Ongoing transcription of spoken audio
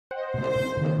Hello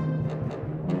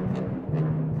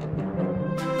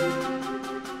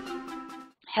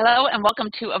and welcome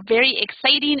to a very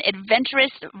exciting,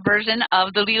 adventurous version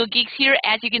of the Legal Geeks here.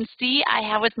 As you can see, I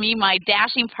have with me my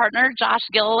dashing partner, Josh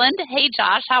Gilliland. Hey,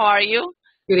 Josh, how are you?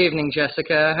 Good evening,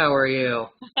 Jessica. How are you?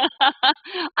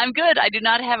 I'm good. I do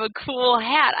not have a cool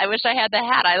hat. I wish I had the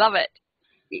hat. I love it.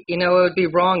 You know, it would be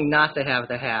wrong not to have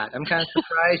the hat. I'm kind of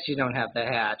surprised you don't have the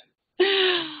hat.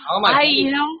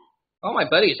 All my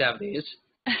buddies have these.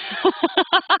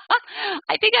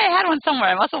 I think I had one somewhere.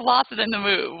 I must have lost it in the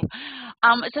move.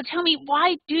 So tell me,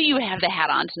 why do you have the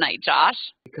hat on tonight, Josh?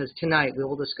 Because tonight we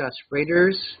will discuss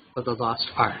Raiders of the Lost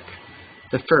Ark,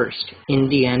 the first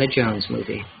Indiana Jones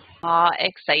movie. Oh,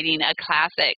 exciting. A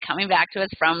classic coming back to us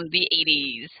from the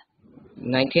 80s.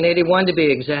 1981 to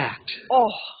be exact.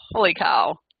 Oh, holy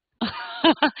cow.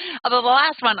 Although the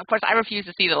last one, of course, I refuse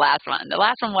to see the last one. The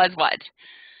last one was what?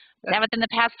 Was that within the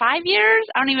past 5 years?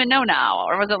 I don't even know now.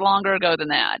 Or was it longer ago than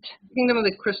that? Kingdom of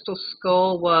the Crystal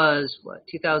Skull was, what,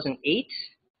 2008?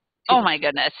 Oh, my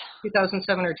goodness.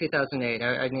 2007 or 2008.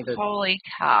 I need to... Holy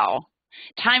cow.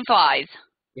 Time flies.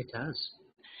 It does.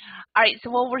 All right,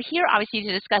 so we're here obviously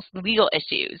to discuss legal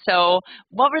issues. So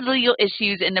what were the legal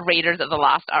issues in the Raiders of the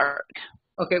Lost Ark?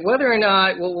 Okay, whether or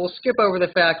not, we'll skip over the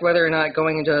fact whether or not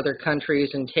going into other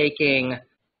countries and taking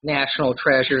national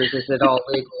treasures, is it all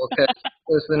legal? Because it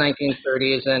was the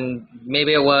 1930s, and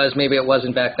maybe it was, maybe it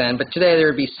wasn't back then. But today there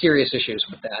would be serious issues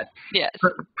with that. Yes.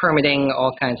 Permitting,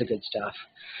 all kinds of good stuff.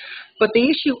 But the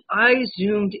issue I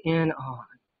zoomed in on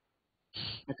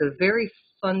is a very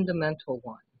fundamental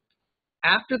one.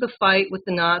 After the fight with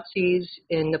the Nazis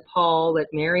in Nepal at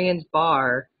Marion's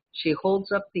bar, she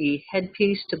holds up the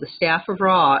headpiece to the staff of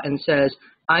Ra and says,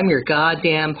 "I'm your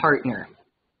goddamn partner."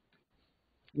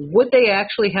 Would they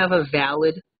actually have a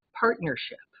valid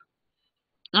partnership?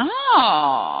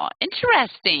 Oh,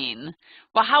 interesting.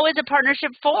 Well, how is a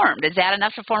partnership formed? Is that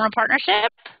enough to form a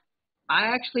partnership? I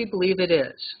actually believe it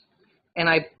is. And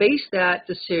I base that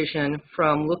decision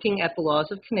from looking at the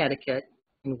laws of Connecticut.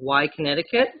 And why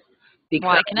Connecticut? Because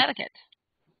why Connecticut?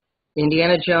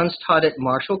 Indiana Jones taught at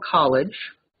Marshall College,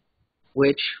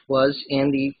 which was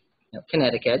in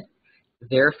Connecticut.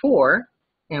 Therefore,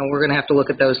 we're going to have to look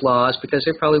at those laws because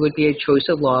there probably would be a choice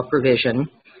of law provision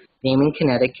naming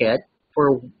Connecticut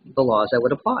for the laws that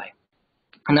would apply.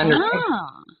 And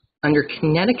under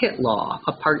Connecticut law,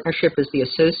 a partnership is the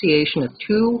association of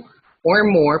two or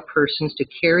more persons to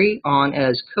carry on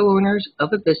as co-owners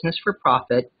of a business for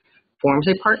profit forms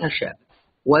a partnership,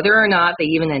 whether or not they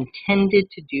even intended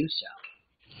to do so.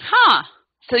 Huh.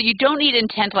 So you don't need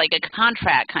intent like a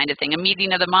contract kind of thing, a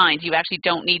meeting of the minds. You actually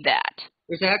don't need that.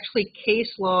 There's actually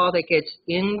case law that gets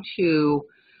into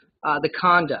the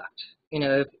conduct.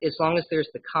 As long as there's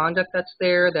the conduct that's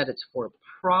there, that it's for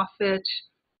profit.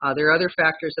 There are other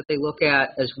factors that they look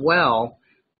at as well.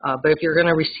 But if you're going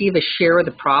to receive a share of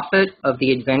the profit of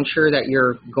the adventure that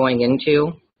you're going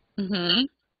into,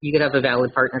 you could have a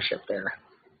valid partnership there.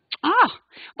 Ah,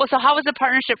 well, so how was the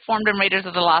partnership formed in Raiders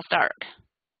of the Lost Ark?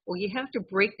 Well, you have to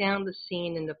break down the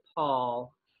scene in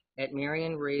Nepal at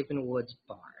Marion Ravenwood's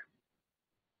bar.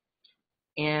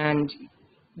 And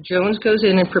Jones goes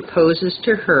in and proposes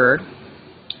to her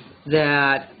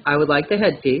that I would like the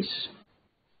headpiece.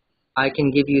 I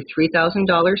can give you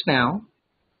 $3,000 now.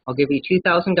 I'll give you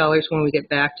 $2,000 when we get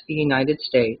back to the United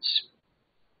States.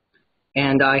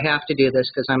 And I have to do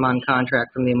this because I'm on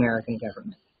contract from the American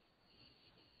government.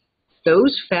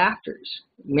 Those factors,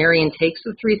 Marion takes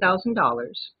the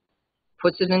 $3,000,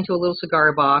 puts it into a little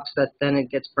cigar box that then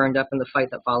it gets burned up in the fight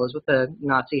that follows with the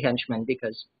Nazi henchmen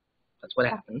because that's what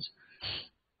happens.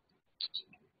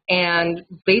 And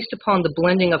based upon the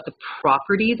blending of the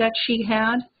property that she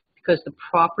had, because the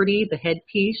property, the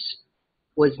headpiece,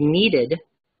 was needed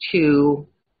to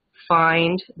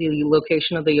find the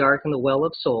location of the Ark and the Well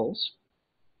of Souls,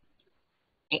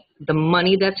 the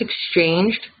money that's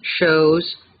exchanged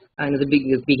shows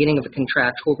the beginning of a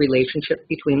contractual relationship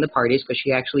between the parties, because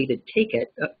she actually did take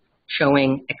it,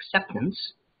 showing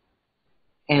acceptance,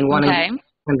 and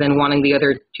then wanting the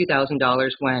other $2,000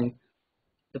 when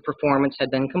the performance had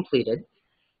been completed.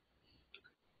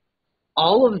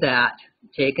 All of that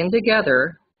taken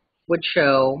together would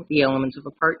show the elements of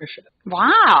a partnership.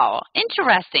 Wow,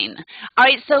 interesting. All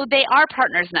right, so they are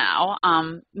partners now,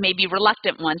 maybe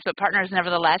reluctant ones, but partners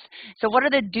nevertheless. So what are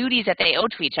the duties that they owe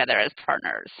to each other as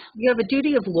partners? You have a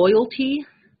duty of loyalty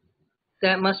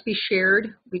that must be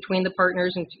shared between the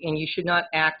partners, and you should not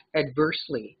act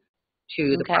adversely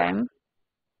to the partner.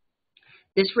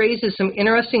 This raises some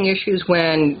interesting issues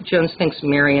when Jones thinks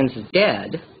Marion's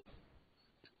dead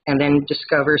and then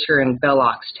discovers her in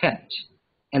Belloc's tent.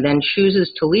 and then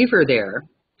chooses to leave her there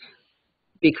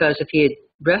because if he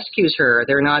rescues her,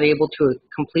 they're not able to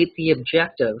complete the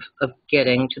objective of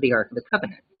getting to the Ark of the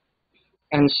Covenant.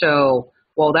 And so,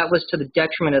 while that was to the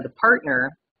detriment of the partner,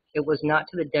 it was not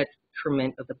to the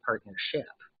detriment of the partnership.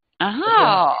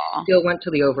 Oh. It still went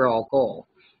to the overall goal.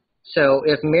 So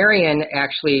if Marion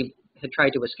actually had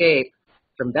tried to escape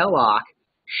from Belloc,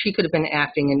 she could have been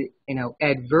acting,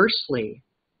 adversely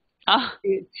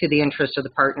to the interest of the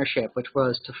partnership, which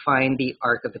was to find the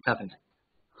Ark of the Covenant.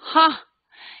 Huh.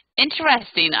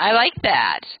 Interesting. I like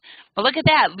that. Well, look at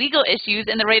that. Legal issues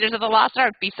in the Raiders of the Lost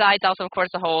Ark, besides also, of course,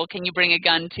 the whole, can you bring a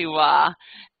gun to,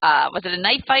 was it a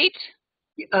knife fight?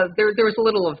 There was a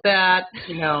little of that,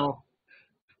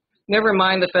 Never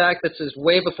mind the fact that this is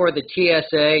way before the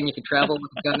TSA and you could travel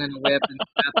with a gun and a whip and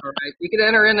that's all right. You could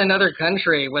enter in another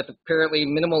country with apparently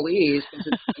minimal ease because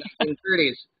it's the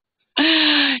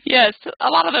 1930s. Yes, a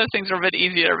lot of those things were a bit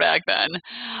easier back then.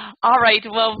 All right,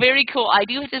 well, very cool. I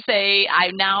do have to say, I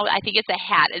think it's a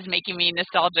hat is making me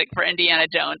nostalgic for Indiana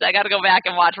Jones. I got to go back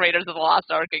and watch Raiders of the Lost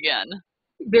Ark again.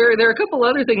 There are a couple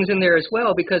other things in there as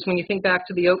well, because when you think back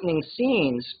to the opening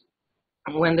scenes,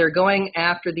 when they're going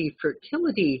after the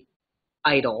fertility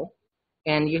idol,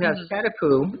 and you have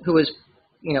Satipu, who is,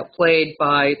 played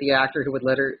by the actor who would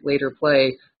later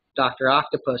play Dr.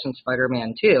 Octopus in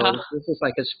Spider-Man 2. This is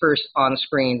like his first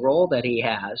on-screen role that he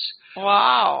has.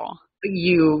 Wow.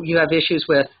 You have issues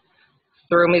with,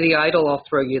 throw me the idol, I'll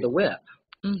throw you the whip.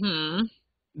 Mm-hmm.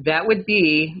 That would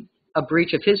be a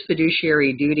breach of his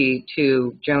fiduciary duty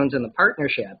to Jones and the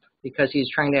partnership, because he's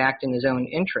trying to act in his own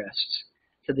interests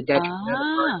to the detriment of the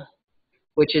partner,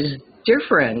 which is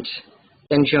different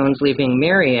than Jones leaving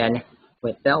Marion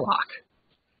with Belloc.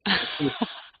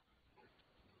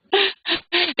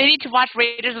 They need to watch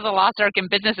Raiders of the Lost Ark in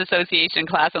Business Association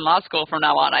class in law school from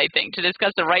now on, I think, to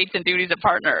discuss the rights and duties of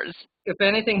partners. If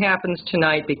anything happens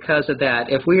tonight because of that,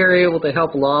 if we are able to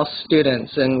help law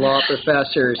students and law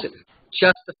professors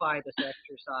justify this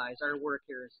exercise, our work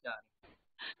here is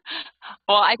done.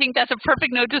 Well, I think that's a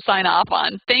perfect note to sign off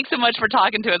on. Thanks so much for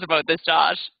talking to us about this,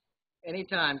 Josh.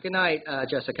 Anytime. Good night,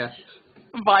 Jessica.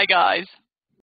 Bye, guys.